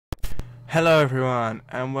Hello everyone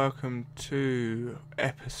and welcome to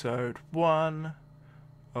episode 1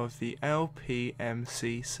 of the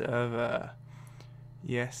LPMC server.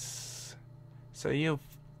 Yes, so you've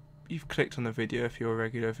clicked on the video if you're a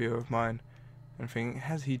regular viewer of mine and think,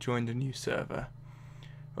 has he joined a new server?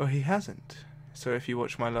 Well, he hasn't. So if you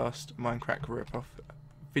watch my last Minecraft rip-off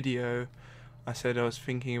video, I said I was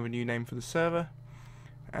thinking of a new name for the server,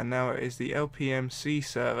 and now it is the LPMC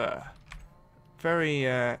server. Very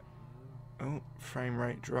oh, frame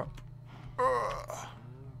rate drop. Ugh.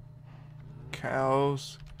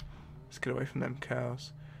 Cows. Let's get away from them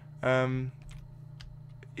cows.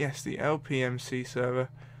 Yes, the LPMC server.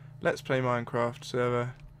 Let's Play Minecraft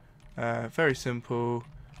server. Very simple,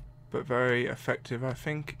 but very effective, I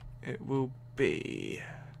think it will be.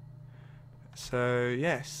 So,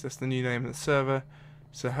 yes, that's the new name of the server.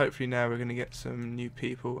 So hopefully now we're going to get some new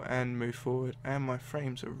people and move forward. And my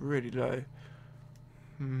frames are really low.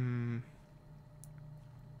 1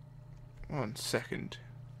 second.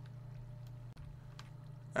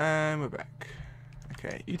 And we're back.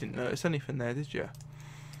 Okay, you didn't notice anything there, did you?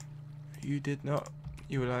 You did not.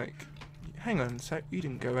 You were like, hang on a sec, you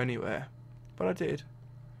didn't go anywhere. But I did.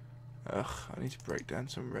 Ugh, I need to break down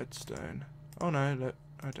some redstone. Oh no, look,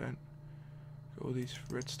 I don't. Got all these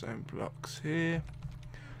redstone blocks here.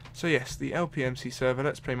 So yes, the LPMC server,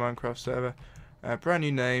 Let's Play Minecraft server. Brand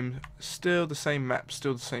new name, still the same map,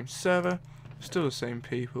 still the same server, still the same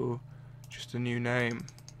people. Just a new name.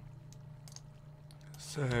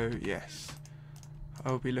 So yes,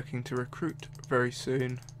 I'll be looking to recruit very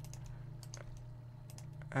soon.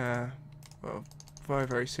 Well,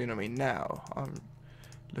 very soon, I mean now. I'm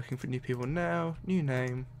looking for new people now, new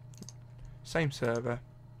name, same server,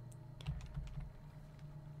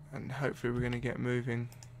 and hopefully we're going to get moving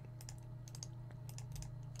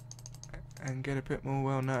and get a bit more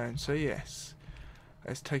well known. So yes,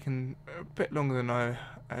 it's taken a bit longer than I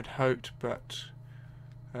had hoped, but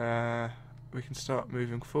we can start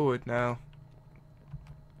moving forward now.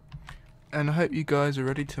 And I hope you guys are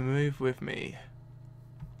ready to move with me.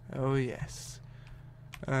 Oh yes.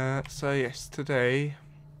 So yes, today.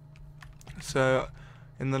 So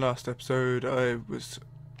in the last episode, that's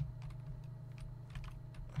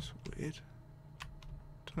weird.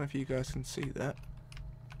 Don't know if you guys can see that.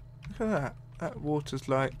 Look at that. That water's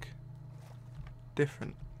like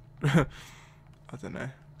different. I don't know.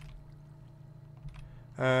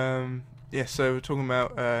 Yeah, so we're talking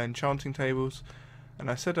about enchanting tables,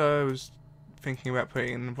 and I said I was thinking about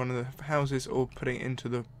putting it in one of the houses or putting it into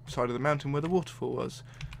the side of the mountain where the waterfall was,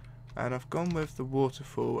 and I've gone with the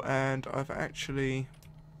waterfall. And I've actually,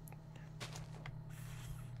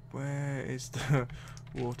 where is the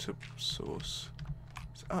water source?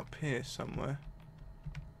 It's up here somewhere.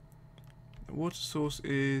 The water source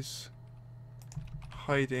is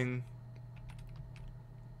hiding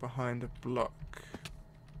behind a block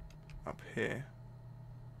up here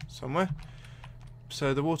somewhere.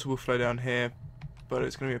 So the water will flow down here, but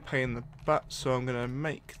it's going to be a pain in the butt, so I'm going to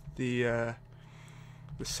make the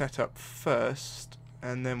setup first,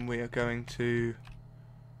 and then we are going to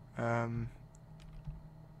yeah,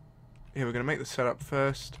 we're going to make the setup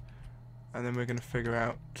first, and then we're going to figure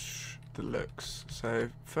out the looks. So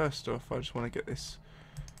first off, I just want to get this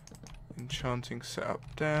enchanting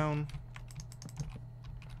setup down.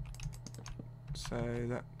 So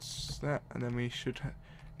that's that, and then we should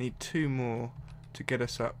need 2 more to get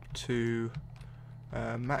us up to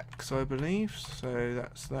max, I believe. So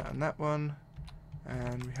that's that and that one,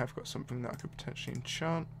 and we have got something that I could potentially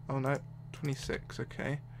enchant. Oh no, 26.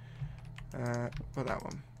 Okay, well, that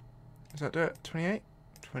one, does that do it? 28.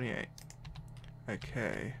 28.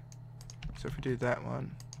 Okay, so if we do that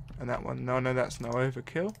one and that one, no, that's no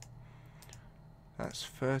overkill. That's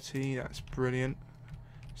 30. That's brilliant.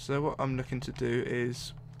 So what I'm looking to do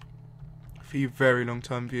is, for you very long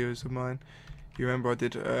time viewers of mine, you remember I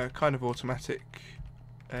did a kind of automatic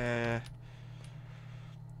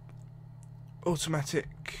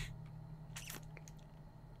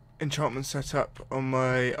enchantment setup on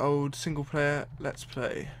my old single player Let's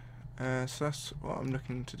Play. So that's what I'm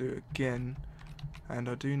looking to do again, and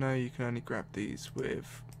I do know you can only grab these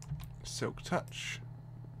with Silk Touch.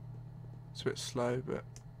 It's a bit slow, but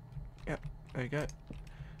yep, there you go.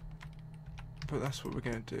 But that's what we're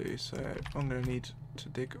going to do. So I'm going to need to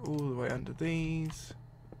dig all the way under these.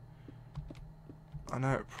 I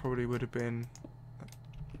know it probably would have been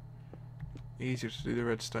easier to do the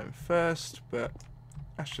redstone first, but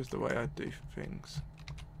that's just the way I do things.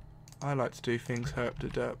 I like to do things herp to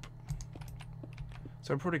derp.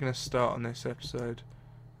 So I'm probably going to start on this episode,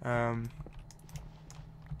 and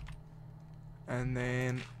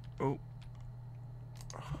then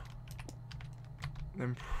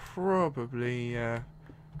then probably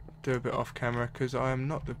do a bit off camera, because I am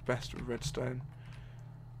not the best with redstone.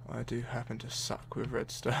 I do happen to suck with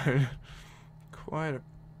redstone quite a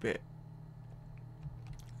bit.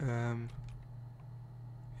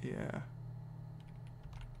 Yeah.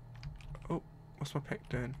 Oh, what's my pick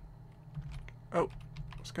doing? Oh,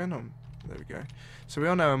 what's going on? There we go. So we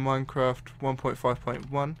are now in Minecraft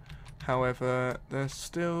 1.5.1. However, there's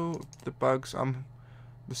still the bugs.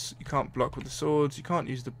 You can't block with the swords. You can't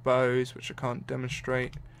use the bows, which I can't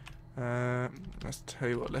demonstrate. Let's tell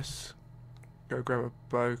you what. Let's go grab a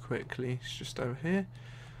bow quickly. It's just over here,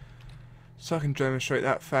 so I can demonstrate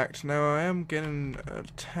that fact. Now I am getting a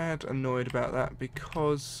tad annoyed about that,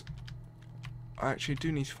 because I actually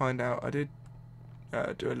do need to find out. I did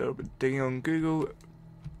do a little bit of digging on Google,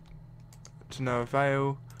 to no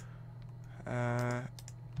avail. I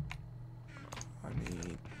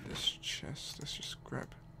need this chest. Let's just grab.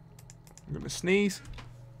 I'm gonna sneeze.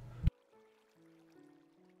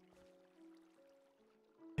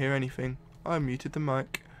 Hear anything? I muted the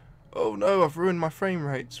mic. Oh no, I've ruined my frame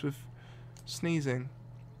rates with sneezing.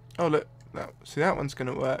 Oh look, see, that one's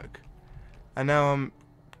gonna work. And now I'm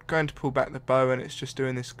going to pull back the bow and it's just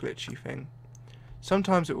doing this glitchy thing.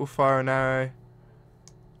 Sometimes it will fire an arrow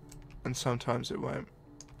and sometimes it won't.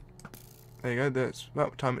 There you go, that's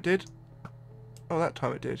that time it did. Oh, that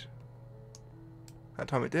time it did. That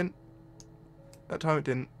time it didn't. That time it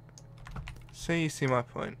didn't. See, you see my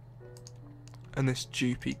point. And this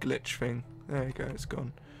dupey glitch thing. There you go, it's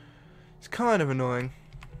gone. It's kind of annoying,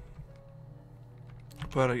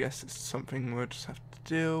 but I guess it's something we'll just have to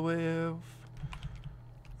deal with.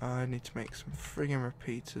 I need to make some friggin'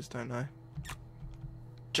 repeaters, don't I?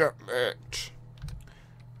 Damn it!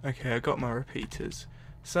 Okay, I got my repeaters.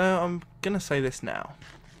 So I'm gonna say this now.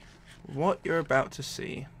 What you're about to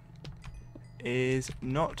see is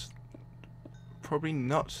probably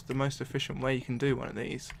not the most efficient way you can do one of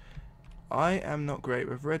these. I am not great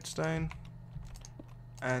with redstone,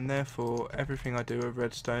 and therefore everything I do with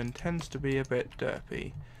redstone tends to be a bit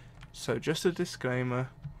derpy. So just a disclaimer,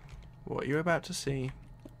 what you're about to see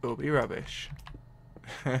will be rubbish.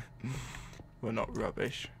 Well, not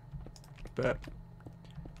rubbish, but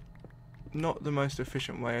not the most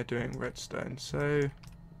efficient way of doing redstone, so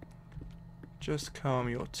just calm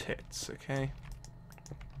your tits, okay?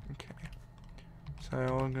 Okay, so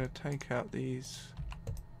I'm going to take out these,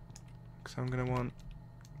 because I'm going to want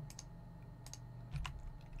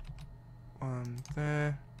one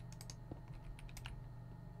there,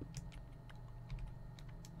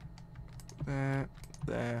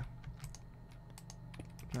 there,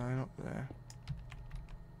 no, not there,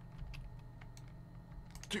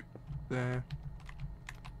 there,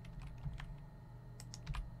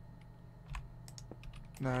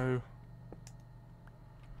 no,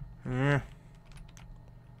 yeah.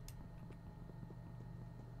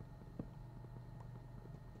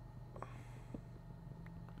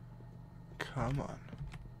 Come on.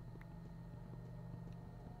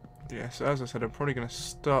 Yeah, so as I said, I'm probably going to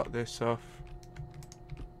start this off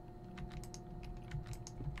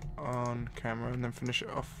on camera and then finish it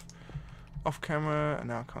off camera, and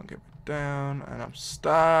now I can't get it down and I'm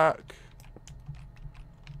stuck.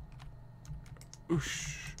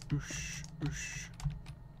 Oosh, oosh, oosh.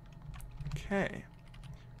 Okay,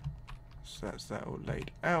 so that's that all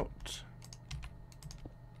laid out.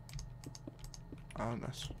 Oh,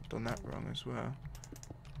 that's done that wrong as well.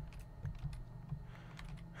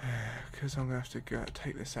 Because I'm going to have to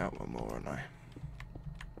take this out one more, aren't I?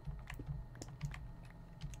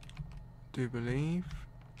 Do believe.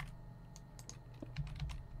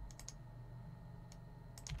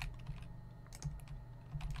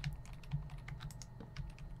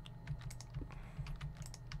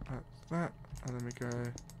 That's that, and then we go.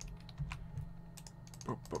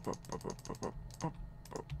 Bop, bop, bop, bop, bop, bop, bop,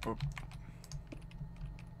 bop, bop.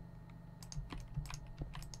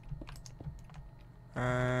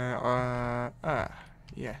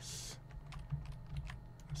 Yes.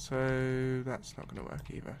 So that's not going to work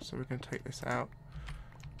either. So we're going to take this out.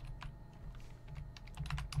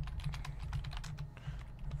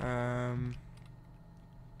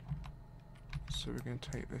 So we're going to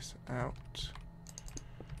take this out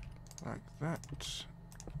like that,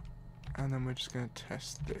 and then we're just going to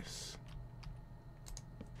test this.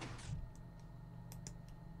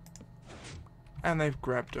 And they've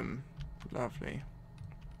grabbed them. Lovely.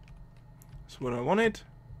 That's what I wanted.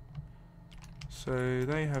 So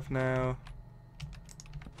they have now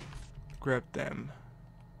grabbed them.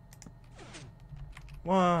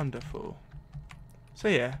 Wonderful. So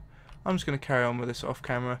yeah, I'm just going to carry on with this off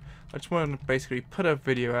camera. I just want to basically put a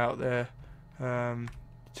video out there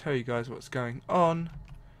tell you guys what's going on.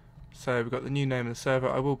 So we've got the new name of the server.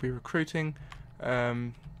 I will be recruiting.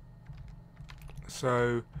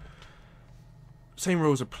 So same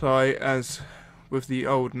rules apply as with the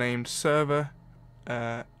old named server.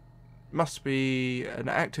 Must be an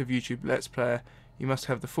active YouTube Let's Player. You must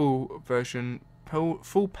have the full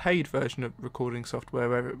paid version of recording software,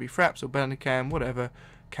 whether it be Fraps or Bandicam, whatever,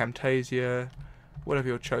 Camtasia, whatever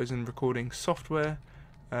your chosen recording software.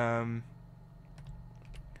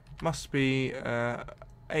 Must be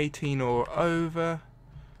 18 or over,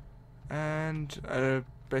 and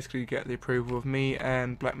basically get the approval of me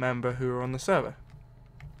and Black Mamba, who are on the server.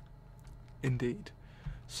 Indeed.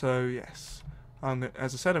 So yes,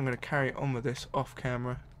 as I said, I'm going to carry on with this off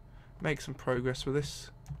camera, make some progress with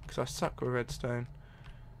this, because I suck with redstone.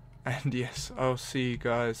 And yes, I'll see you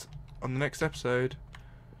guys on the next episode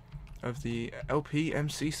of the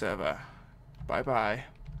LPMC server. Bye bye.